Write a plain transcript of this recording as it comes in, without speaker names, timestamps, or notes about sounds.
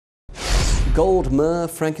Gold, myrrh,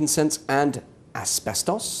 frankincense and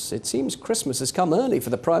asbestos. It seems Christmas has come early for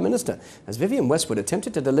the Prime Minister as Vivienne Westwood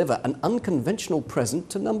attempted to deliver an unconventional present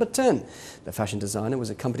to number 10. The fashion designer was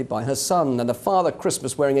accompanied by her son and a Father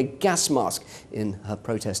Christmas wearing a gas mask in her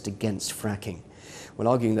protest against fracking. While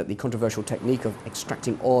arguing that the controversial technique of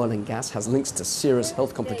extracting oil and gas has links to serious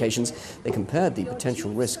health complications, they compared the potential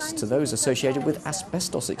risks to those associated with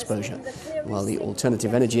asbestos exposure. While the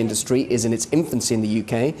alternative energy industry is in its infancy in the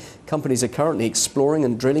UK, companies are currently exploring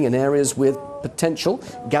and drilling in areas with potential,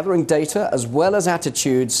 gathering data as well as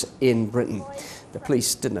attitudes in Britain. The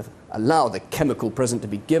police didn't allow the chemical present to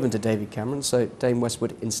be given to David Cameron, so Dame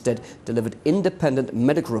Westwood instead delivered independent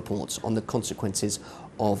medical reports on the consequences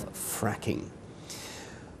of fracking.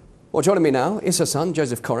 Well, joining me now is her son,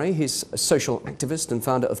 Joseph Corre. He's a social activist and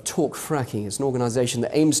founder of Talk Fracking. It's an organisation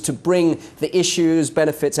that aims to bring the issues,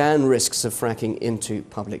 benefits and risks of fracking into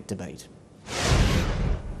public debate.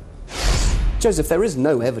 Joseph, there is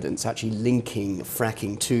no evidence actually linking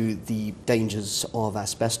fracking to the dangers of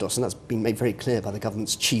asbestos, and that's been made very clear by the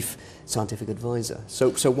government's chief scientific advisor.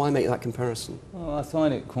 So why make that comparison? Well, I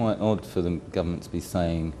find it quite odd for the government to be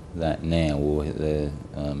saying that now, or their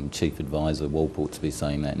chief advisor, Walport, to be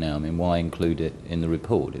saying that now. I mean, why include it in the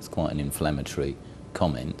report? It's quite an inflammatory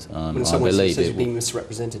comment. I believe it's being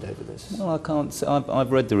misrepresented over this. Well, I can't see,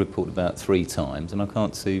 I've read the report about 3 times and I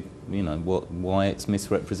can't see, you know, why it's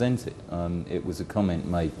misrepresented. It was a comment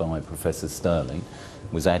made by Professor Sterling,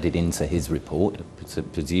 was added into his report,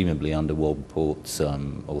 presumably under Walport's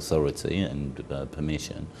authority and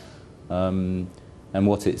permission. And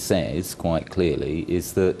what it says quite clearly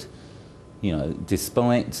is that, you know,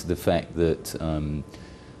 despite the fact that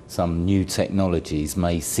some new technologies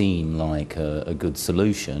may seem like a good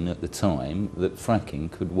solution at the time, that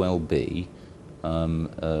fracking could well be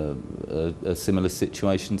a similar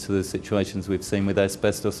situation to the situations we've seen with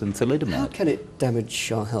asbestos and thalidomide. How can it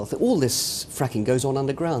damage our health? All this fracking goes on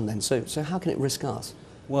underground then, so how can it risk us?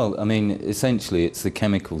 Well, I mean, essentially it's the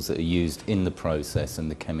chemicals that are used in the process,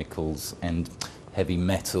 and the chemicals and heavy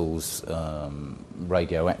metals,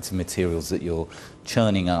 radioactive materials that you're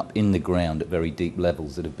churning up in the ground at very deep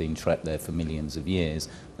levels that have been trapped there for millions of years,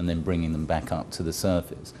 and then bringing them back up to the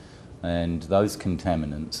surface. And those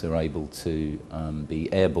contaminants are able to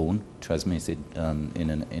be airborne, transmitted in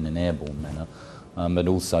an airborne manner, but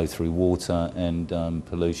also through water and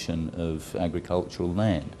pollution of agricultural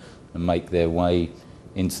land, and make their way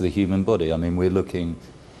into the human body. I mean, we're looking,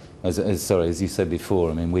 as you said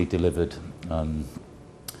before, I mean, we delivered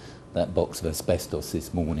that box of asbestos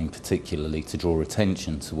this morning particularly to draw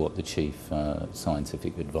attention to what the chief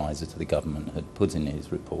scientific advisor to the government had put in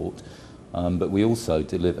his report. But we also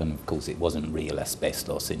delivered, and of course it wasn't real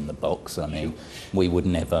asbestos in the box. I mean, we would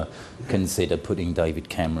never consider putting David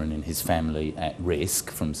Cameron and his family at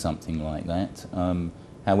risk from something like that.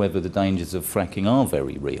 However, the dangers of fracking are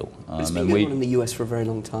very real. It's been going on in the US for a very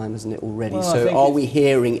long time, hasn't it, already? Well, so are we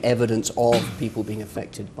hearing evidence of people being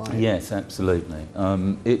affected by it? Yes, absolutely.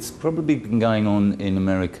 It's probably been going on in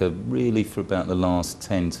America really for about the last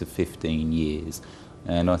 10 to 15 years.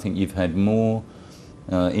 And I think you've had more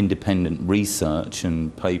independent research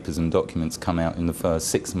and papers and documents come out in the first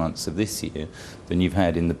 6 months of this year than you've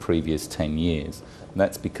had in the previous 10 years.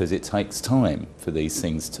 That's because it takes time for these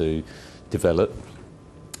things to develop.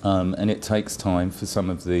 And it takes time for some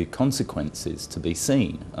of the consequences to be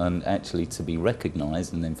seen and actually to be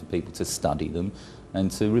recognised, and then for people to study them and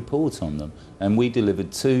to report on them. And we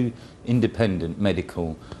delivered 2 independent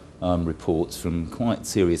medical reports from quite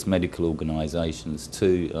serious medical organisations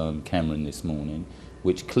to Cameron this morning,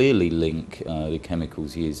 which clearly link the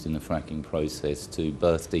chemicals used in the fracking process to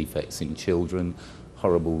birth defects in children,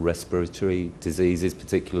 horrible respiratory diseases,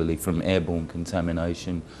 particularly from airborne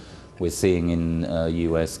contamination. We're seeing in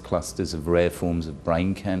US clusters of rare forms of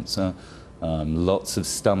brain cancer, lots of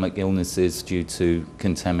stomach illnesses due to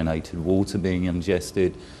contaminated water being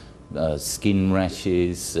ingested, skin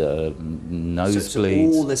rashes,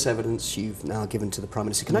 nosebleeds. So all this evidence you've now given to the Prime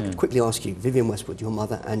Minister. Can I quickly ask you, Vivienne Westwood, your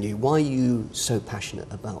mother and you, why are you so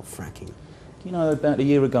passionate about fracking? You know, about a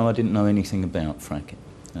year ago I didn't know anything about fracking,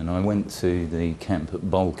 and I went to the camp at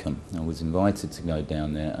Balcombe. I was invited to go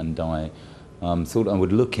down there, and I thought I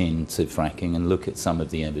would look into fracking and look at some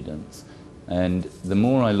of the evidence. And the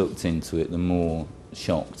more I looked into it, the more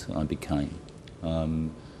shocked I became.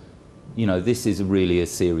 You know, this is really a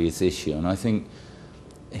serious issue, and I think,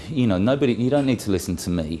 you know, you don't need to listen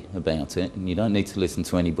to me about it, and you don't need to listen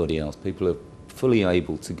to anybody else. People are fully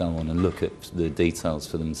able to go on and look at the details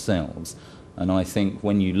for themselves. And I think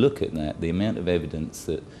when you look at that, the amount of evidence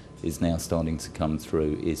that is now starting to come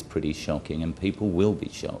through is pretty shocking, and people will be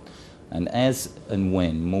shocked. And as and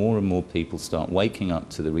when more and more people start waking up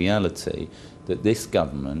to the reality that this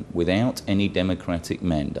government, without any democratic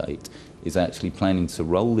mandate, is actually planning to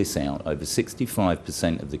roll this out over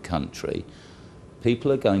 65% of the country,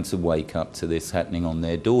 people are going to wake up to this happening on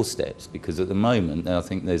their doorsteps, because at the moment I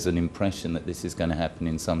think there's an impression that this is going to happen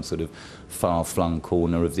in some sort of far-flung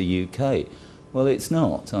corner of the UK. Well, it's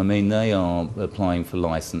not. I mean, they are applying for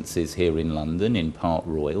licences here in London, in Park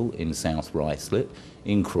Royal, in South Ruislip,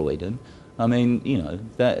 in Croydon. I mean, you know,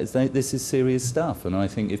 this is serious stuff, and I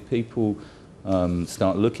think if people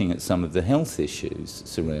start looking at some of the health issues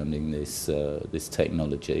surrounding this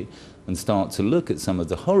technology, and start to look at some of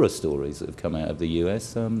the horror stories that have come out of the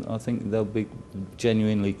US, I think they'll be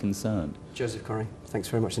genuinely concerned. Joseph Corre, thanks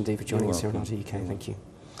very much indeed for joining us here on RTE UK. Thank you.